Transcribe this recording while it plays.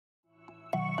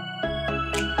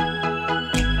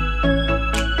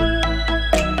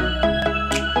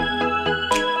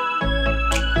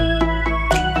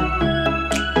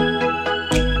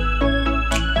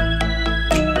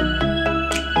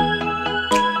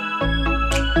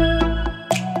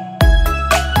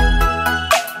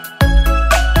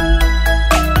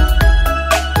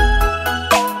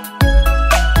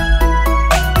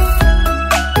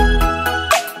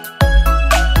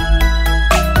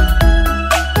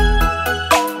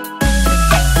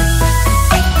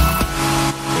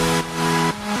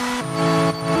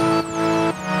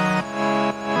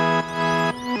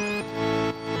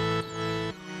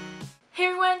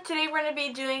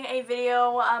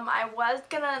I was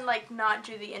gonna like not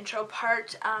do the intro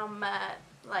part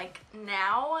like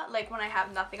now, like when I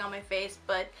have nothing on my face,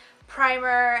 but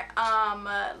primer,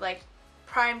 like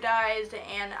prime dyes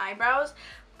and eyebrows.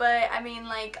 But I mean,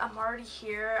 like, I'm already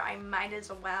here, I might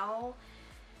as well.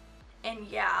 And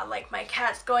yeah, like my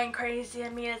cat's going crazy. I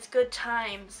mean, it's good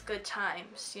times,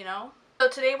 you know? So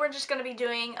today we're just gonna be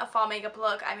doing a fall makeup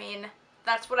look. I mean,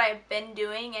 that's what I've been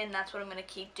doing and that's what I'm gonna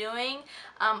keep doing.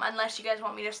 Unless you guys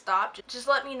want me to stop, just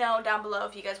let me know down below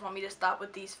if you guys want me to stop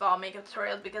with these fall makeup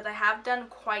tutorials, because I have done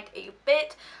quite a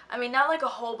bit. I mean, not like a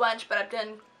whole bunch, but I've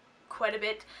done quite a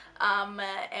bit. And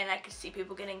I can see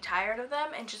people getting tired of them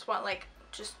and just want like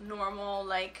just normal,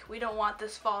 like, we don't want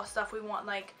this fall stuff. We want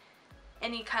like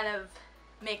any kind of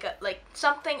makeup, like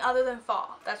something other than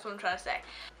fall. That's what I'm trying to say.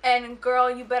 And girl,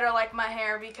 you better like my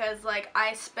hair, because like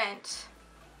I spent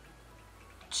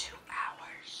 2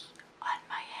 hours on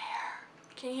my hair.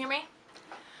 Can you hear me?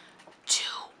 2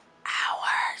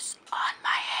 hours on my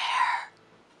hair.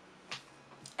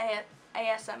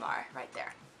 ASMR right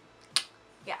there.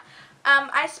 Yeah.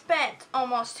 I spent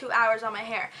almost 2 hours on my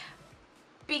hair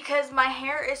because my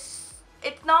hair is,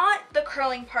 it's not the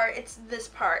curling part, it's this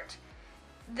part.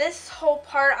 This whole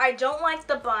part, I don't like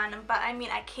the bun, but I mean,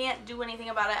 I can't do anything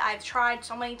about it. I've tried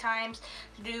so many times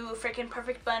to do a freaking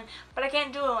perfect bun, but I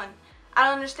can't do one. I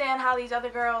don't understand how these other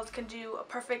girls can do a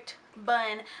perfect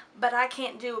bun, but I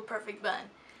can't do a perfect bun.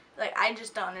 Like, I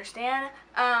just don't understand.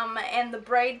 And the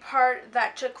braid part,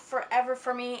 that took forever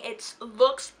for me. It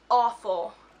looks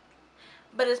awful,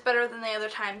 but it's better than the other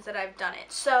times that I've done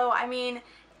it. So, I mean,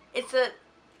 it's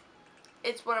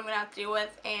what I'm going to have to deal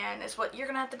with, and it's what you're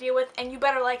going to have to deal with, and you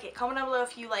better like it. Comment down below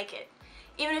if you like it.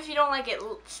 Even if you don't like it,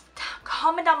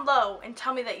 comment down below and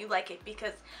tell me that you like it,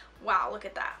 because, wow, look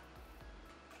at that.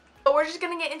 But we're just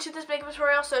going to get into this makeup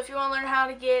tutorial, so if you want to learn how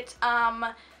to get,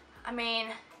 I mean,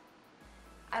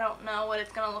 I don't know what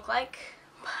it's going to look like,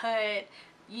 but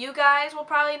you guys will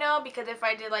probably know, because if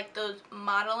I did like those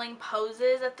modeling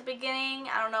poses at the beginning,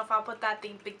 I don't know if I'll put that at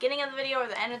the beginning of the video or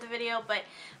the end of the video, but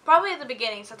probably at the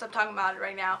beginning since I'm talking about it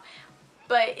right now.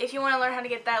 But if you want to learn how to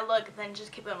get that look, then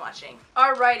just keep on watching.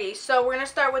 Alrighty, so we're going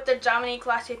to start with the Dominique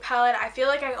Latte palette. I feel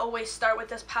like I always start with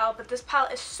this palette, but this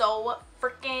palette is so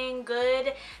freaking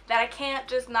good that I can't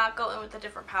just not go in with a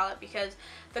different palette, because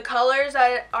the colors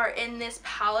that are in this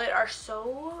palette are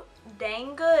so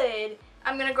dang good.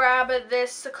 I'm going to grab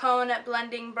this Cone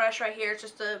blending brush right here. It's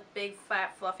just a big,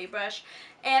 fat, fluffy brush.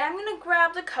 And I'm going to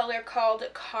grab the color called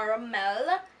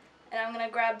Caramel. And I'm going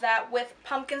to grab that with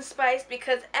pumpkin spice,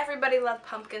 because everybody loves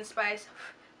pumpkin spice.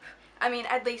 I mean,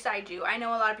 at least I do. I know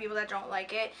a lot of people that don't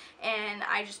like it, and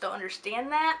I just don't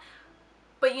understand that.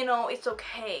 But, you know, it's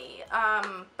okay.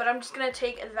 But I'm just going to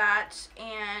take that,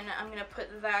 and I'm going to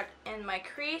put that in my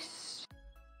crease.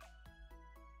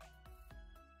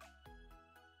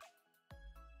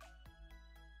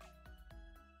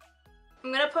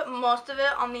 I'm going to put most of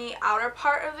it on the outer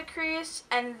part of the crease,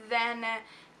 and then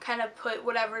kind of put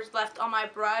whatever's left on my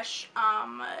brush,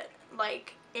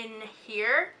 like in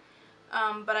here.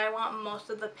 But I want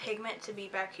most of the pigment to be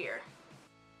back here.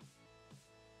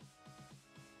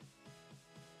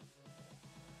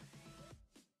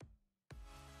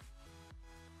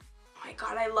 Oh my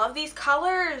god, I love these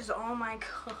colors! Oh my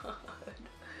god.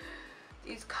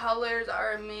 These colors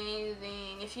are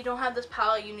amazing. If you don't have this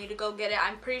palette, you need to go get it.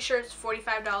 I'm pretty sure it's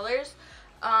 $45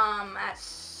 at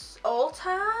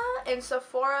Ulta and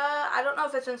Sephora. I don't know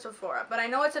if it's in Sephora, but I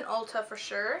know it's in Ulta for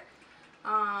sure.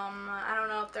 I don't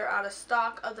know if they're out of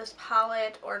stock of this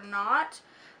palette or not,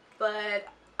 but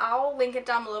I'll link it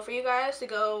down below for you guys to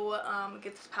go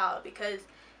get this palette, because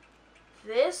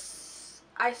this,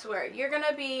 I swear, you're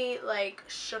gonna be like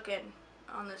shooken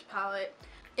on this palette.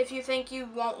 If you think you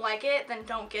won't like it, then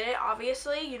don't get it.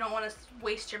 Obviously, you don't want to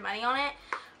waste your money on it.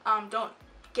 Don't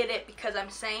get it because I'm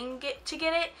saying to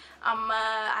get it.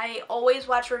 I always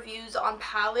watch reviews on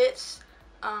palettes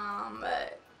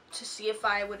to see if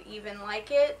I would even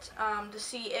like it, to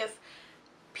see if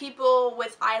people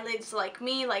with eyelids like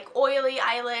me, like oily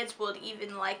eyelids, would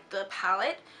even like the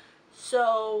palette.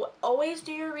 So always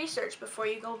do your research before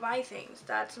you go buy things.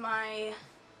 That's my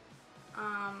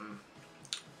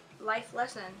life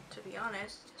lesson, to be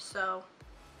honest. So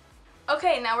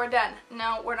okay, now we're done.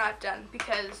 No, we're not done,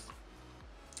 because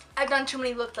I've done too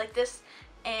many looks like this,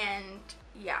 and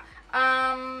yeah.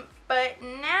 But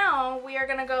now we are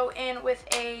gonna go in with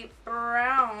a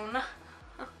brown.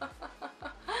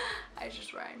 I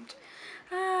just rhymed.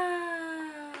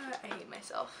 I hate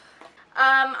myself.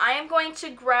 I am going to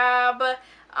grab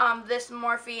this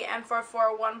Morphe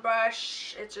M441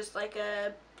 brush. It's just like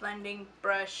a blending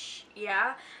brush,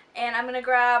 yeah. And I'm going to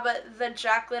grab the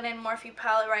Jaclyn and Morphe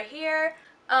palette right here.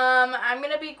 I'm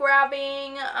going to be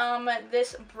grabbing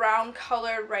this brown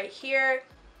color right here.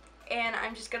 And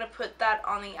I'm just going to put that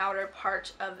on the outer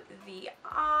part of the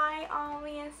eye,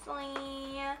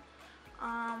 obviously.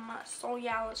 So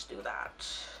yeah, let's do that.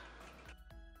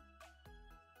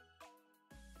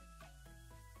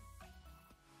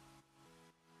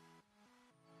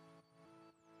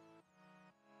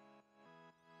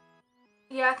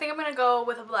 Yeah, I think I'm gonna go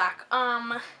with a black.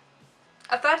 I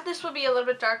thought this would be a little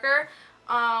bit darker,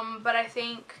 but I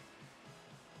think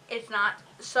it's not.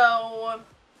 So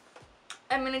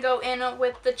I'm gonna go in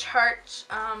with the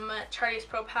Tarteist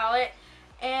Pro palette,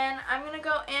 and I'm gonna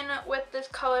go in with this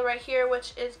color right here,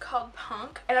 which is called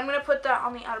Punk, and I'm gonna put that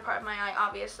on the outer part of my eye,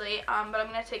 obviously. But I'm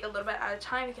gonna take a little bit at a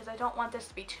time because I don't want this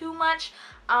to be too much.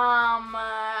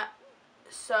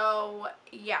 So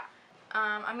yeah.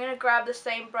 I'm going to grab the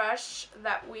same brush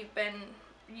that we've been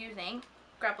using.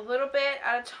 Grab a little bit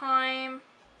at a time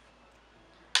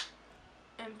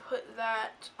and put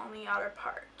that on the outer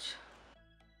part.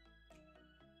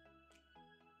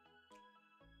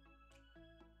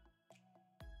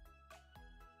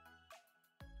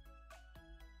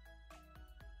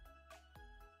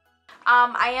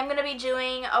 I am going to be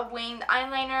doing a winged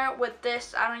eyeliner with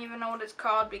this. I don't even know what it's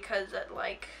called because it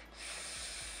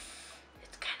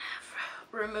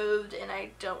removed and I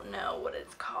don't know what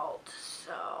it's called,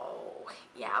 so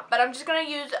yeah. But I'm just gonna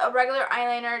use a regular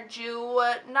eyeliner, do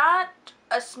not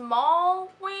a small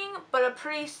wing but a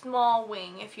pretty small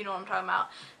wing, if you know what I'm talking about.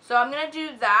 So I'm gonna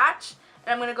do that,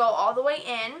 and I'm gonna go all the way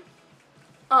in,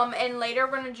 and later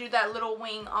we're gonna do that little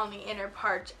wing on the inner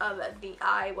part of the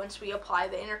eye once we apply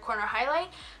the inner corner highlight.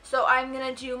 So I'm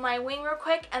gonna do my wing real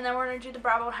quick, and then we're gonna do the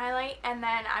brow bone highlight, and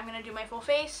then I'm gonna do my full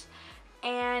face.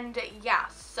 And yeah,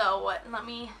 so let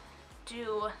me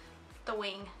do the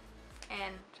wing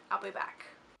and I'll be back.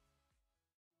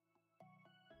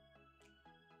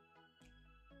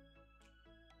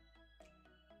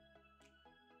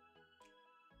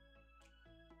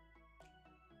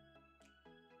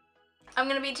 I'm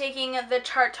going to be taking the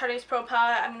Tarteist Pro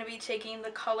palette. I'm going to be taking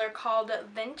the color called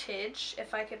Vintage,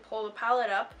 if I could pull the palette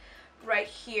up right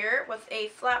here, with a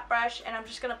flat brush, and I'm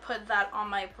just going to put that on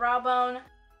my brow bone.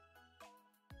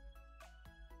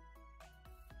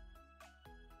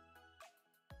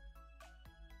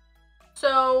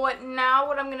 So now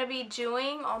what I'm going to be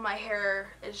doing, oh, my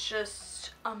hair is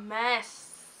just a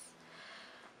mess.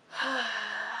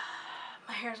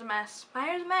 My hair's a mess. My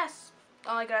hair's a mess.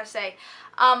 All I gotta say.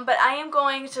 But I am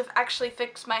going to actually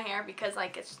fix my hair because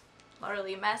like it's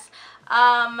literally a mess.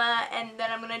 And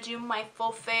then I'm going to do my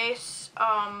full face,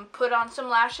 put on some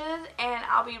lashes, and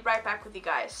I'll be right back with you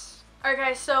guys. Alright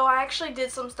guys, so I actually did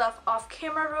some stuff off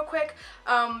camera real quick,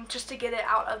 just to get it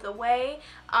out of the way,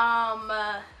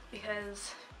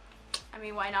 because, I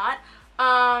mean, why not?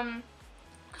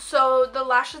 So the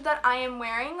lashes that I am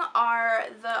wearing are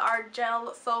the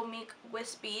Ardell Faux Mink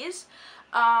Wispies,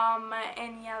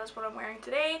 and yeah, that's what I'm wearing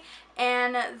today,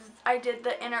 and I did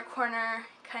the inner corner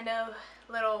kind of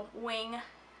little wing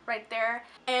right there,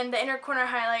 and the inner corner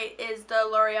highlight is the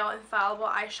Loreal Infallible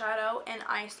eyeshadow and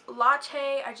Ice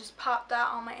Latte. I just popped that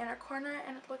on my inner corner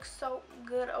and it looks so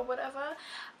good or whatever.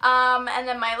 And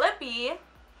then my lippy,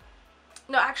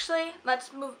 no, actually, let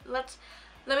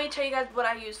me tell you guys what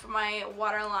I use for my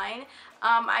waterline.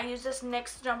 I use this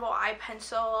NYX Jumbo Eye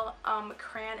Pencil,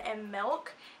 Crayon and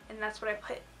Milk, and that's what I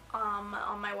put on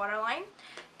my waterline.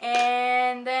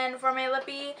 And then for my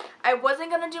lippy, I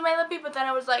wasn't gonna do my lippy, but then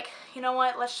I was like, you know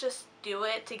what, let's just do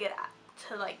it to get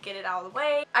it out of the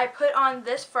way. I put on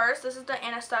this first. This is the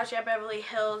Anastasia Beverly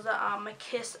Hills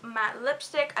Kiss Matte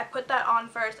Lipstick. I put that on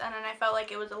first, and then I felt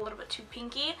like it was a little bit too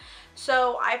pinky,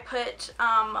 so I put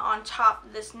on top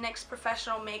this NYX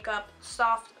Professional Makeup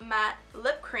Soft Matte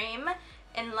Lip Cream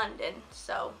in London.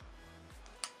 So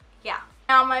yeah.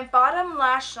 Now my bottom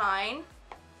lash line,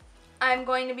 I'm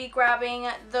going to be grabbing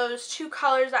those two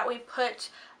colors that we put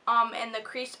in the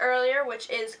crease earlier, which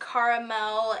is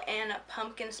Caramel and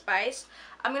Pumpkin Spice.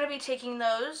 I'm going to be taking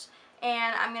those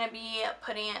and I'm going to be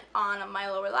putting it on my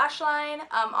lower lash line,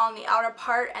 on the outer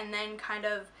part, and then kind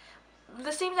of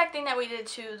the same exact thing that we did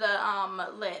to the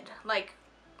lid. Like,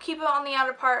 keep it on the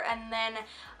outer part, and then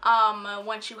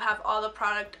once you have all the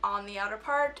product on the outer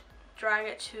part, drag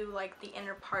it to like the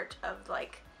inner part of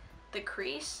like the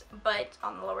crease, but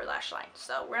on the lower lash line.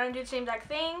 So we're gonna do the same exact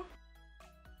thing.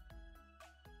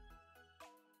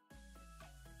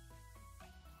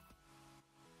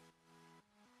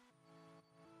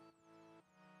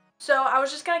 So I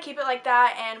was just gonna keep it like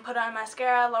that and put on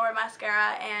mascara, lower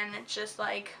mascara, and just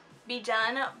like be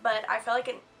done, but I felt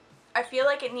like I feel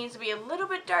like it needs to be a little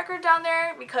bit darker down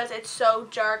there because it's so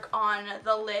dark on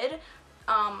the lid.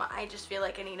 I just feel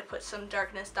like I need to put some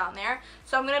darkness down there.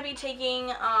 So I'm going to be taking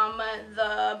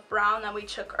the brown that we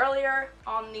took earlier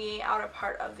on the outer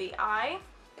part of the eye.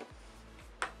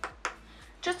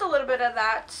 Just a little bit of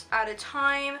that at a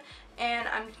time, and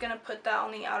I'm going to put that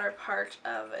on the outer part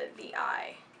of the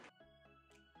eye.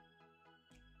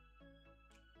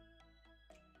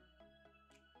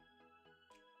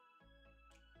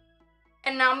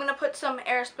 And now I'm going to put some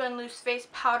Airspun Loose Face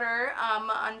Powder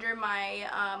under my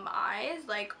eyes,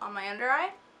 like on my under eye.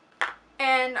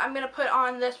 And I'm going to put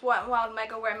on this Wet n Wild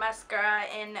Mega Wear Mascara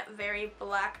in Very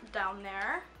Black down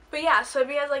there. But yeah, so if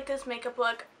you guys like this makeup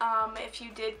look, if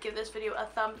you did, give this video a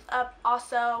thumbs up.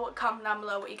 Also, comment down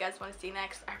below what you guys want to see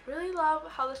next. I really love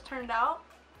how this turned out.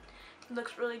 It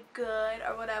looks really good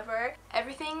or whatever.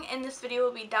 Everything in this video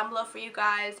will be down below for you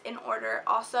guys in order.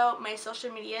 Also, my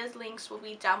social medias links will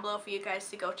be down below for you guys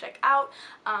to go check out.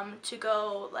 To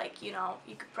go, like, you know,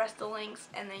 you could press the links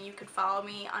and then you could follow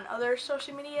me on other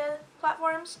social media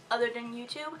platforms other than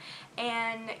YouTube.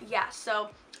 And yeah,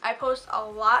 so I post a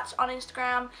lot on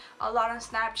Instagram, a lot on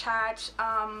Snapchat.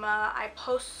 I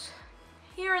post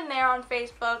here and there on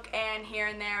Facebook and here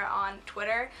and there on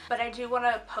Twitter, but I do want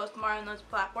to post more on those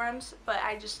platforms, but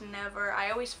I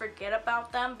always forget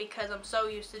about them because I'm so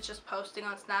used to just posting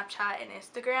on Snapchat and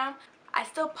Instagram. I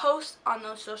still post on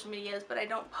those social medias, but I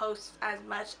don't post as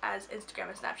much as Instagram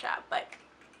and Snapchat, but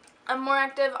I'm more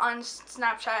active on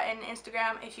Snapchat and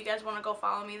Instagram if you guys want to go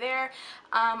follow me there.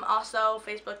 Also,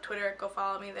 Facebook, Twitter, go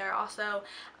follow me there also.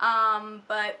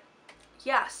 But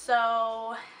yeah,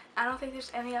 so I don't think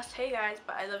there's anything else to tell you guys,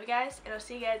 but I love you guys, and I'll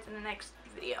see you guys in the next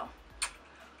video.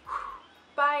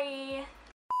 Bye!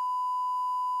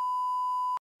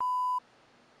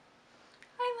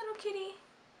 Hi, little kitty.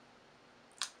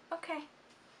 Okay.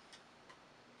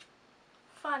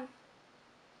 Fun.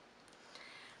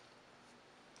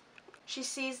 She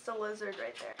sees the lizard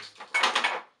right there.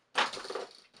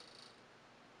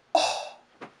 Oh!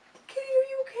 Kitty, are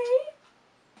you okay?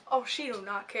 Oh, she do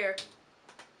not care.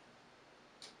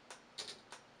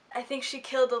 I think she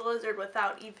killed the lizard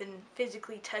without even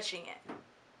physically touching it.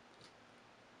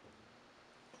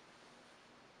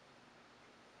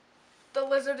 The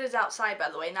lizard is outside, by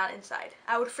the way, not inside.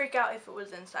 I would freak out if it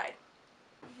was inside.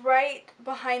 Right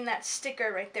behind that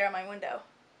sticker right there on my window.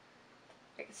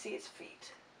 I can see its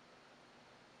feet.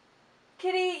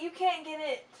 Kitty, you can't get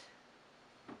it.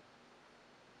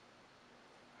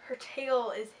 Her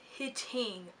tail is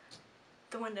hitting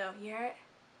the window. You hear it?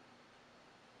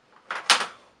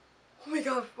 Oh my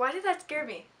god, why did that scare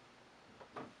me?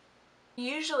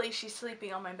 Usually she's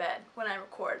sleeping on my bed when I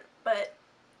record, but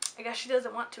I guess she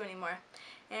doesn't want to anymore.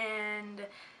 And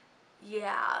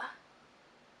yeah.